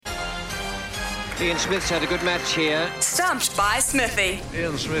Ian Smith's had a good match here. Stumped by Smithy.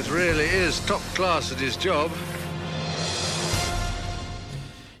 Ian Smith really is top class at his job.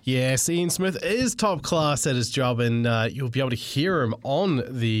 Yes, Ian Smith is top class at his job, and you'll be able to hear him on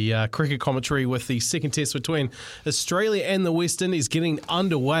the cricket commentary with the second test between Australia and the West Indies getting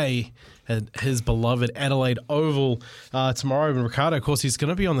underway at his beloved Adelaide Oval tomorrow. And Ricardo, of course, he's going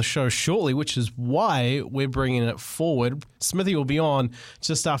to be on the show shortly, which is why we're bringing it forward. Smithy will be on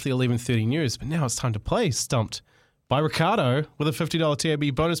just after the 11:30 news, but now it's time to play Stumped by Ricardo with a $50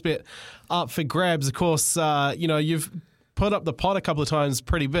 TAB bonus bet up for grabs. Of course, you've put up the pot a couple of times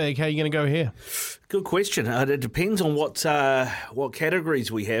pretty big. How are you going to go here? Good question. It depends on what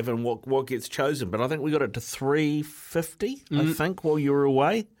categories we have and what gets chosen. But I think we got it to $350, I think, while you were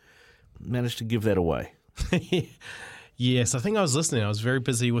away. Managed to give that away. Yes, I think I was listening. I was very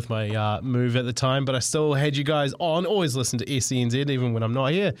busy with my move at the time, but I still had you guys on. Always listen to SENZ, even when I'm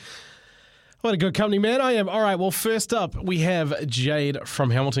not here. What a good company man I am. All right, well, first up, we have Jade from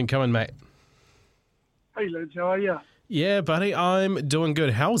Hamilton. Come in, mate. Hey, lads, how are you? Yeah, buddy, I'm doing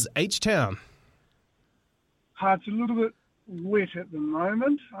good. How's H-Town? It's a little bit wet at the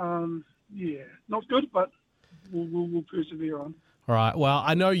moment. Not good, but we'll persevere on. All right, well,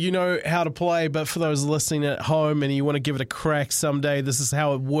 I know you know how to play, but for those listening at home and you want to give it a crack someday, this is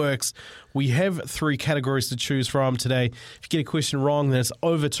how it works. We have 3 categories to choose from today. If you get a question wrong, then it's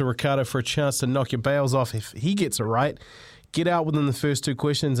over to Ricardo for a chance to knock your bails off. If he gets it right, get out within the first 2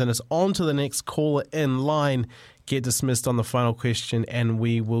 questions, and it's on to the next caller in line. Get dismissed on the final question, and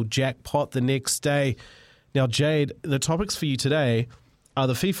we will jackpot the next day. Now, Jade, the topics for you today are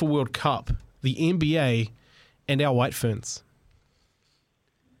the FIFA World Cup, the NBA, and our White Ferns.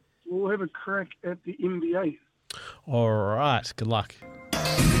 We'll have a crack at the NBA. All right, good luck. I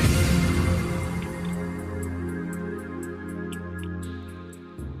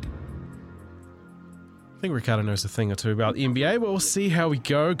think Ricardo knows a thing or two about the NBA, but we'll see how we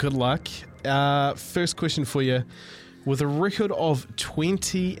go. Good luck. First question for you. With a record of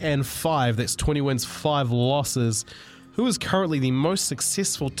 20-5, that's 20 wins, 5 losses, who is currently the most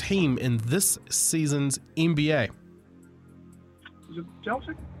successful team in this season's NBA? Is it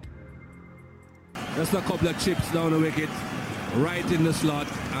Chelsea? Just a couple of chips down the wicket, right in the slot,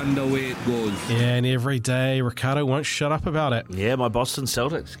 and away it goes. Yeah, and every day, Ricardo won't shut up about it. Yeah, my Boston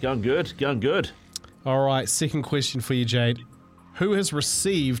Celtics. Going good. All right, second question for you, Jade. Who has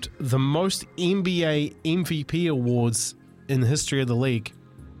received the most NBA MVP awards in the history of the league?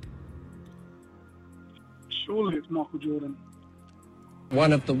 Surely it's Michael Jordan.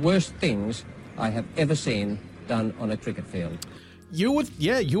 One of the worst things I have ever seen done on a cricket field. You would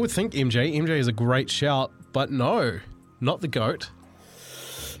think MJ. MJ is a great shout, but no, not the GOAT.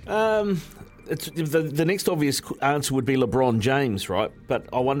 It's the next obvious answer would be LeBron James, right? But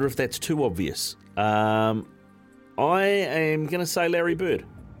I wonder if that's too obvious. I am going to say Larry Bird.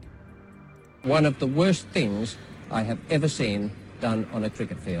 One of the worst things I have ever seen done on a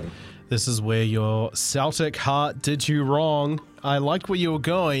cricket field. This is where your Celtic heart did you wrong. I liked where you were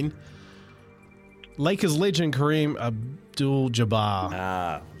going. Lakers legend Kareem Abdul-Jabbar.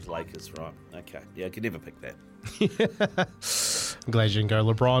 It was Lakers, right. Okay. Yeah, I could never pick that. I'm glad you didn't go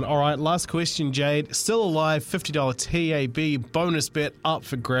LeBron. All right, last question, Jade. Still alive, $50 TAB bonus bet up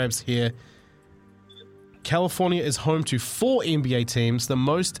for grabs here. California is home to 4 NBA teams, the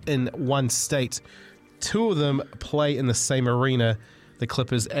most in one state. 2 of them play in the same arena, the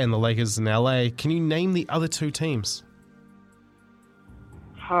Clippers and the Lakers in LA. Can you name the other 2 teams?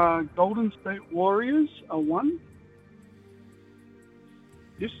 Golden State Warriors are one.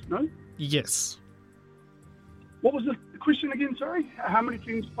 Yes, no? Yes. What was the question again, sorry? How many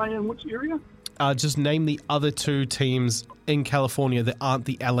teams play in which area? Just name the other 2 teams in California that aren't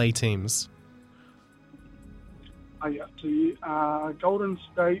the LA teams. Golden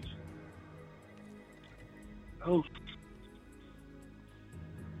State. Oh.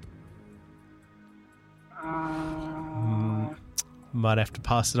 Might have to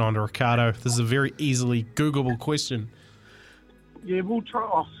pass it on to Ricardo. This is a very easily Googleable question. Yeah, we'll try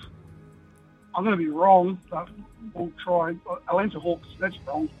off. I'm going to be wrong, but we'll try. Atlanta Hawks, that's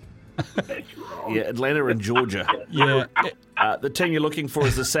wrong. That's wrong. Yeah, Atlanta and Georgia. Yeah. The team you're looking for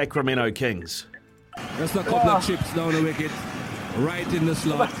is the Sacramento Kings. Just a couple of chips down the wicket, right in the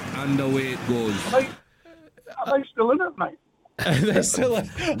slot, and away it goes. Are they still in it, mate? They're still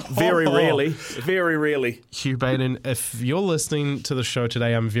Very rarely. Hugh Baden, if you're listening to the show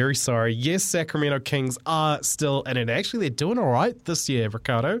today, I'm very sorry. Yes, Sacramento Kings are still in it. Actually, they're doing all right this year,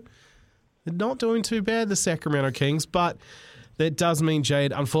 Ricardo. They're not doing too bad, the Sacramento Kings, but that does mean,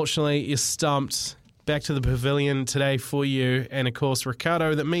 Jade, unfortunately, you're stumped. back to the pavilion today for you. And, of course,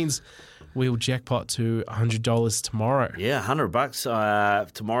 Ricardo, that means we'll jackpot to $100 tomorrow. Yeah,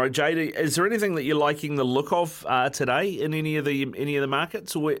 $100 tomorrow. Jade, is there anything that you're liking the look of today in any of the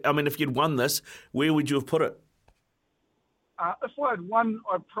markets? Or, I mean, if you'd won this, where would you have put it? If I had won,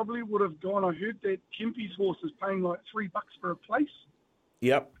 I probably would have gone. I heard that Kempy's horse is paying like $3 for a place.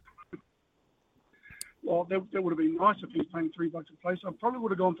 Yep. Well, that would have been nice if he was paying $3 a place. I probably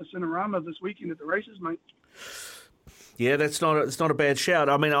would have gone for Cinerama this weekend at the races, mate. Yeah, it's not a bad shout.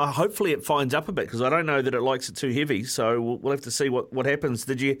 I mean, hopefully it finds up a bit because I don't know that it likes it too heavy. So we'll have to see what happens.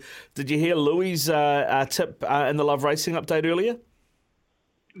 Did you hear Louis' tip in the Love Racing update earlier?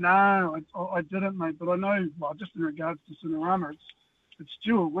 No, I didn't, mate. But I know, well, just in regards to Cinerama, it's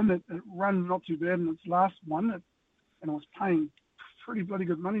due a win. It ran not too bad in its last one, and it was paying pretty bloody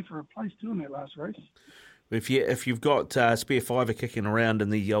good money for a place too in that last race. If you've got spare fiver kicking around in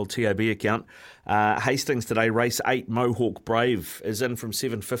the old TAB account, Hastings today, race 8, Mohawk Brave, is in from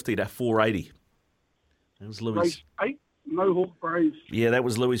 $750 to $480. That was Louis. Race 8, Mohawk Brave. Yeah, that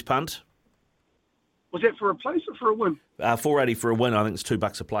was Louis' punt. Was that for a place or for a win? $480 for a win. I think it's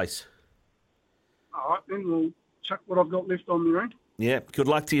 $2 a place. All right, then we'll chuck what I've got left on there, eh? Yeah, good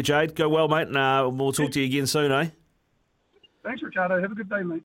luck to you, Jade. Go well, mate, and we'll talk to you again soon, eh? Thanks, Ricardo. Have a good day, mate.